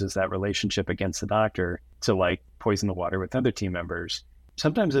then uses that relationship against the doctor to like poison the water with other team members.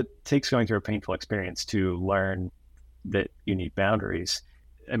 Sometimes it takes going through a painful experience to learn that you need boundaries.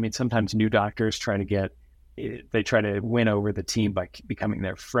 I mean, sometimes new doctors try to win over the team by becoming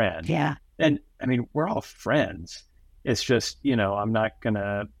their friend. Yeah. And I mean, we're all friends. It's just, I'm not going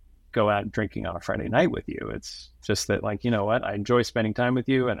to go out drinking on a Friday night with you. It's just that, like, you know what? I enjoy spending time with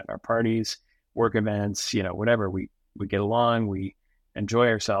you, and at our parties, work events, whatever, we get along, we enjoy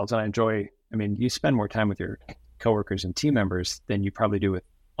ourselves. And you spend more time with your coworkers and team members than you probably do with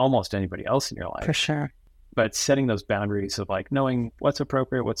almost anybody else in your life. For sure. But setting those boundaries of like knowing what's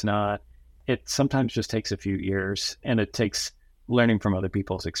appropriate, what's not, it sometimes just takes a few years, and it takes learning from other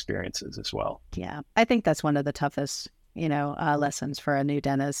people's experiences as well. Yeah. I think that's one of the toughest, lessons for a new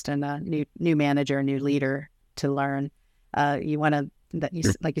dentist and a new manager, new leader to learn. You want to,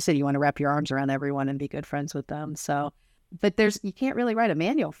 like you said, you want to wrap your arms around everyone and be good friends with them. So, but you can't really write a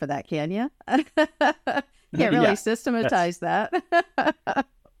manual for that, can you? Can't really systematize that.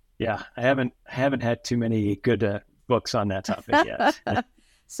 Yeah, I haven't had too many good books on that topic yet.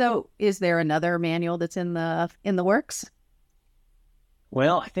 So, is there another manual that's in the works?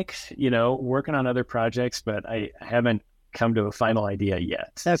 Well, I think working on other projects, but I haven't come to a final idea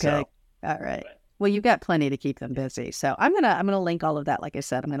yet. Okay, so. All right. Well, you've got plenty to keep them busy. So I'm gonna link all of that. Like I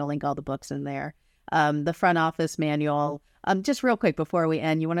said, I'm gonna link all the books in there. The front office manual. Just real quick before we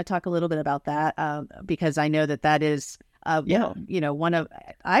end, you want to talk a little bit about that because I know that is. I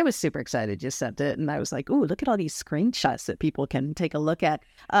was super excited, just sent it, and I was like, ooh, look at all these screenshots that people can take a look at.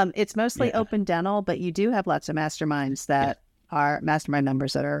 It's mostly open dental, but you do have lots of masterminds that are mastermind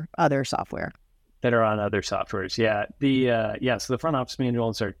members that are other software. That are on other softwares. Yeah. So the front office manual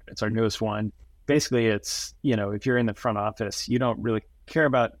it's our newest one. basically it's, if you're in the front office, you don't really care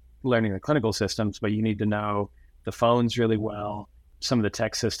about learning the clinical systems, but you need to know the phones really well, some of the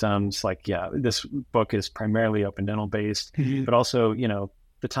tech systems. Like, this book is primarily open dental based, but also,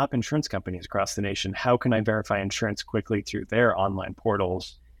 the top insurance companies across the nation. How can I verify insurance quickly through their online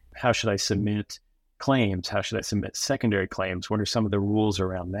portals? How should I submit claims? How should I submit secondary claims? What are some of the rules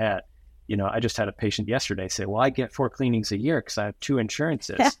around that? I just had a patient yesterday say, well, I get 4 cleanings a year because I have 2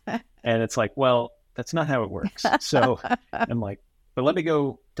 insurances. And it's like, well, that's not how it works. So I'm like, but let me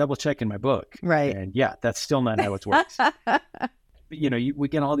go double check in my book. Right. And that's still not how it works. But, we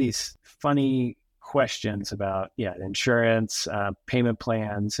get all these funny questions about, insurance, payment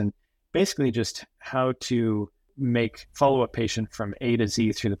plans, and basically just how to follow a patient from A to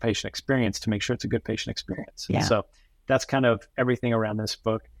Z through the patient experience to make sure it's a good patient experience. Yeah. So that's kind of everything around this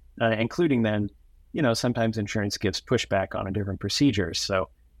book, including then, sometimes insurance gives pushback on a different procedure. So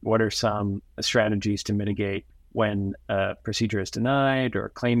what are some strategies to mitigate when a procedure is denied or a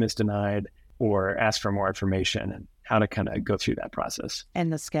claim is denied, or ask for more information, and how to kind of go through that process.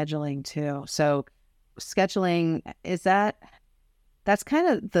 And the scheduling too. So scheduling, that's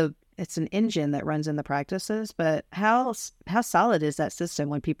kind of it's an engine that runs in the practices, but how solid is that system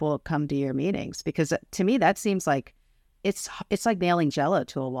when people come to your meetings? Because to me, that seems like it's like nailing Jello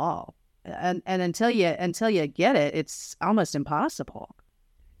to a wall. And until you get it, it's almost impossible.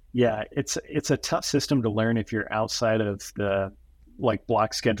 Yeah, it's a tough system to learn if you're outside of the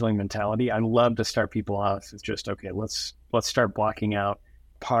block scheduling mentality. I love to start people off with just, okay, let's start blocking out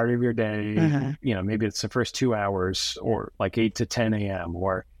part of your day. Maybe it's the first 2 hours, or 8 to 10 a.m.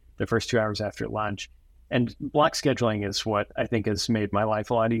 or the first 2 hours after lunch. And block scheduling is what I think has made my life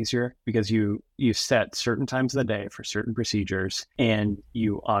a lot easier, because you set certain times of the day for certain procedures and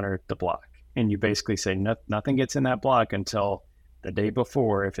you honor the block. And you basically say nothing gets in that block until the day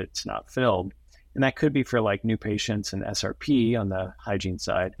before if it's not filled. And that could be for new patients and SRP on the hygiene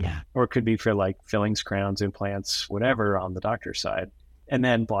side, or it could be for fillings, crowns, implants, whatever on the doctor side. And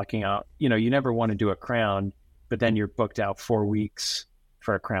then blocking out, you never want to do a crown, but then you're booked out 4 weeks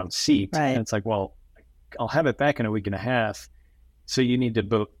for a crown seat. Right. And it's like, well, I'll have it back in a week and a half. So you need to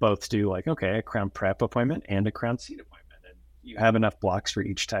both do a crown prep appointment and a crown seat appointment. And you have enough blocks for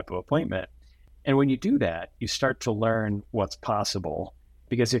each type of appointment. And when you do that, you start to learn what's possible.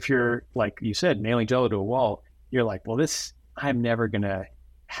 Because if you're, like you said, nailing Jello to a wall, you're like, well, I'm never going to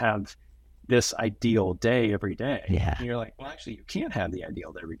have this ideal day every day. Yeah. And you're like, well, actually, you can't have the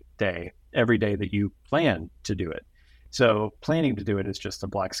ideal every day that you plan to do it. So planning to do it is just the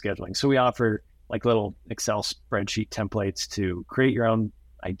block scheduling. So we offer little Excel spreadsheet templates to create your own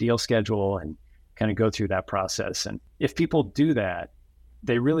ideal schedule and kind of go through that process. And if people do that,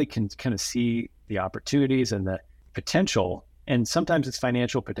 they really can kind of see the opportunities and the potential. And sometimes it's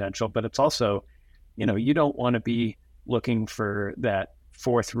financial potential, but it's also, you don't want to be looking for that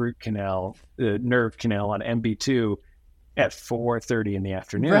 4th root canal, the nerve canal on MB2 at 4:30 in the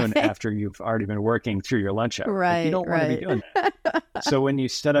afternoon after you've already been working through your lunch hour. Right. You don't want to be doing that. So when you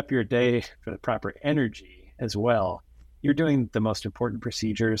set up your day for the proper energy as well, you're doing the most important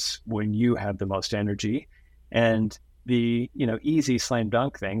procedures when you have the most energy. And the, easy slam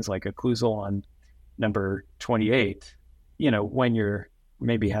dunk things like occlusal on number 28, when you're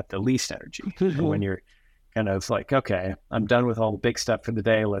maybe have the least energy, or when you're kind of okay, I'm done with all the big stuff for the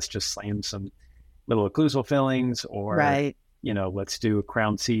day. Let's just slam some little occlusal fillings, or, let's do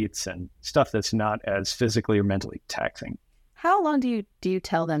crown seats and stuff that's not as physically or mentally taxing. How long do you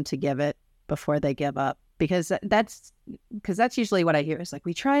tell them to give it before they give up? Because that's usually what I hear is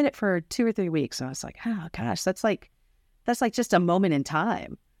we tried it for 2 or 3 weeks. And I was like, oh gosh, that's like just a moment in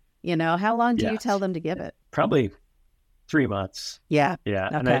time. How long do you tell them to give it? Probably 3 months. Yeah. Yeah.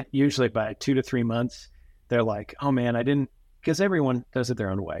 Okay. And usually by 2 to 3 months, they're like, oh man, I didn't, because everyone does it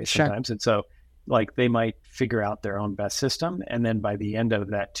their own way sometimes. Sure. And so they might figure out their own best system. And then by the end of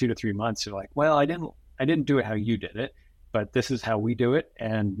that 2 to 3 months, they're like, well, I didn't do it how you did it, but this is how we do it.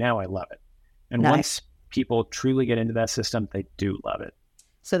 And now I love it. And Nice. Once people truly get into that system, they do love it.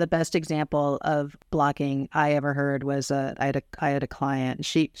 So the best example of blocking I ever heard was I had a client.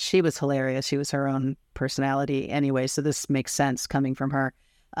 She was hilarious. She was her own personality anyway, so this makes sense coming from her.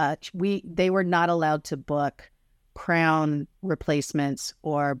 They were not allowed to book crown replacements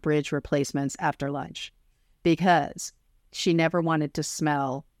or bridge replacements after lunch because she never wanted to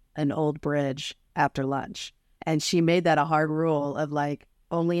smell an old bridge after lunch, and she made that a hard rule of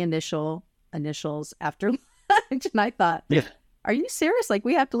only initials after lunch. And I thought, yeah. Are you serious?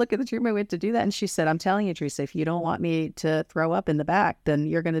 We have to look at the treatment. We have to do that. And she said, I'm telling you, Teresa, if you don't want me to throw up in the back, then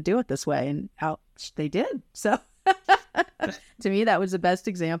you're going to do it this way. And they did. So To me, that was the best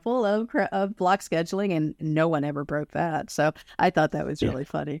example of block scheduling, and no one ever broke that. So I thought that was really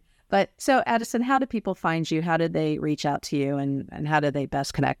funny. But so, Addison, how do people find you? How did they reach out to you, and how do they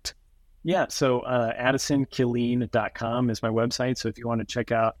best connect? Yeah, so AddisonKilleen.com is my website. So if you want to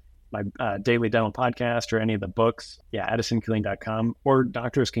check out my daily dental podcast or any of the books, AddisonKilleen.com, or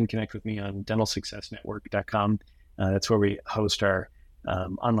doctors can connect with me on dentalsuccessnetwork.com. That's where we host our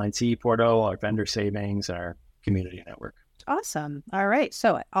online CE portal, our vendor savings, our community network. Awesome. All right.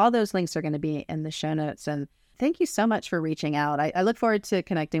 So all those links are going to be in the show notes. And thank you so much for reaching out. I look forward to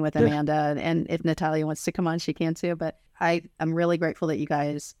connecting with Amanda. And if Natalia wants to come on, she can too. But I'm really grateful that you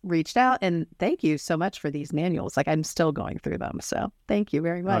guys reached out. And thank you so much for these manuals. Like, I'm still going through them. So thank you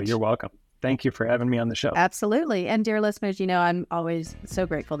very much. Oh, you're welcome. Thank you for having me on the show. Absolutely. And dear listeners, I'm always so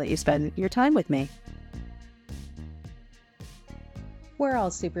grateful that you spend your time with me. We're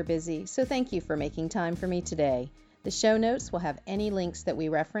all super busy, so thank you for making time for me today. The show notes will have any links that we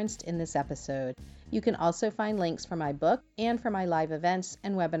referenced in this episode. You can also find links for my book and for my live events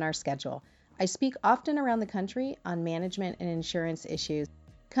and webinar schedule. I speak often around the country on management and insurance issues.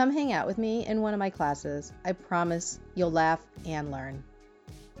 Come hang out with me in one of my classes. I promise you'll laugh and learn.